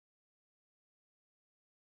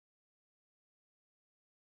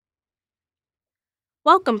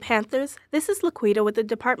Welcome, Panthers. This is Laquita with the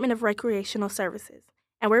Department of Recreational Services,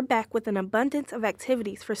 and we're back with an abundance of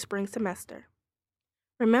activities for spring semester.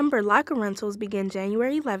 Remember, locker rentals begin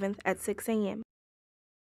January 11th at 6 a.m.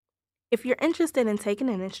 If you're interested in taking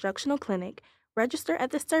an instructional clinic, register at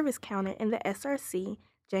the service counter in the SRC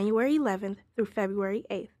January 11th through February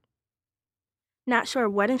 8th. Not sure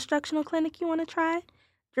what instructional clinic you want to try?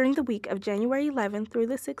 During the week of January 11th through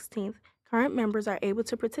the 16th, current members are able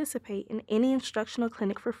to participate in any instructional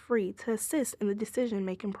clinic for free to assist in the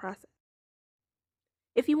decision-making process.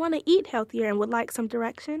 If you want to eat healthier and would like some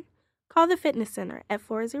direction, call the Fitness Center at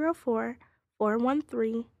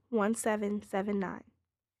 404-413-1779.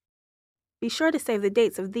 Be sure to save the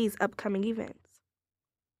dates of these upcoming events.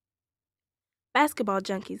 Basketball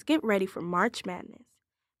junkies, get ready for March Madness.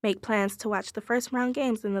 Make plans to watch the first round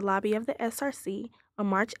games in the lobby of the SRC on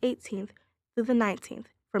March 18th through the 19th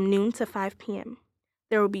from noon to 5 p.m.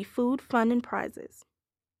 There will be food, fun, and prizes.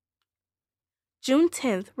 June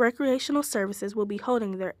 10th, Recreational Services will be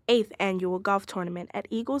holding their 8th annual golf tournament at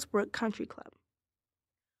Eagles Brook Country Club.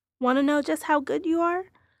 Want to know just how good you are?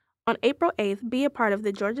 On April 8th, be a part of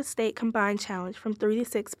the Georgia State Combined Challenge from 3 to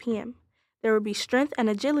 6 p.m. There will be strength and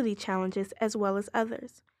agility challenges as well as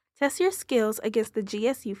others. Test your skills against the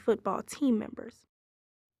GSU football team members.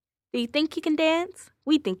 Do you think you can dance?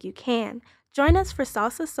 We think you can. Join us for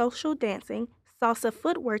salsa social dancing, salsa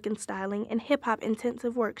footwork and styling, and hip-hop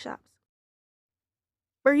intensive workshops.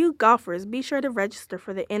 For you golfers, be sure to register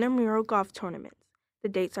for the intramural golf tournaments. The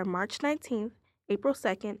dates are March 19th, April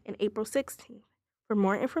 2nd, and April 16th. For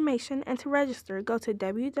more information and to register, go to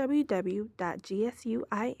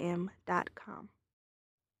www.gsuim.com.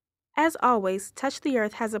 As always, Touch the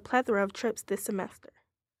Earth has a plethora of trips this semester.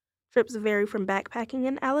 Trips vary from backpacking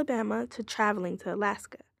in Alabama to traveling to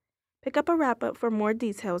Alaska. Pick up a wrap-up for more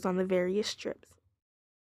details on the various trips.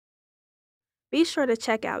 Be sure to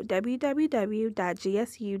check out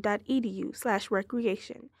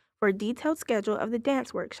www.gsu.edu/recreation for a detailed schedule of the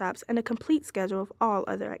dance workshops and a complete schedule of all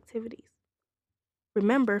other activities.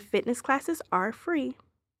 Remember, fitness classes are free.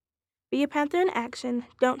 Be a Panther in action.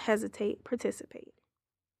 Don't hesitate. Participate.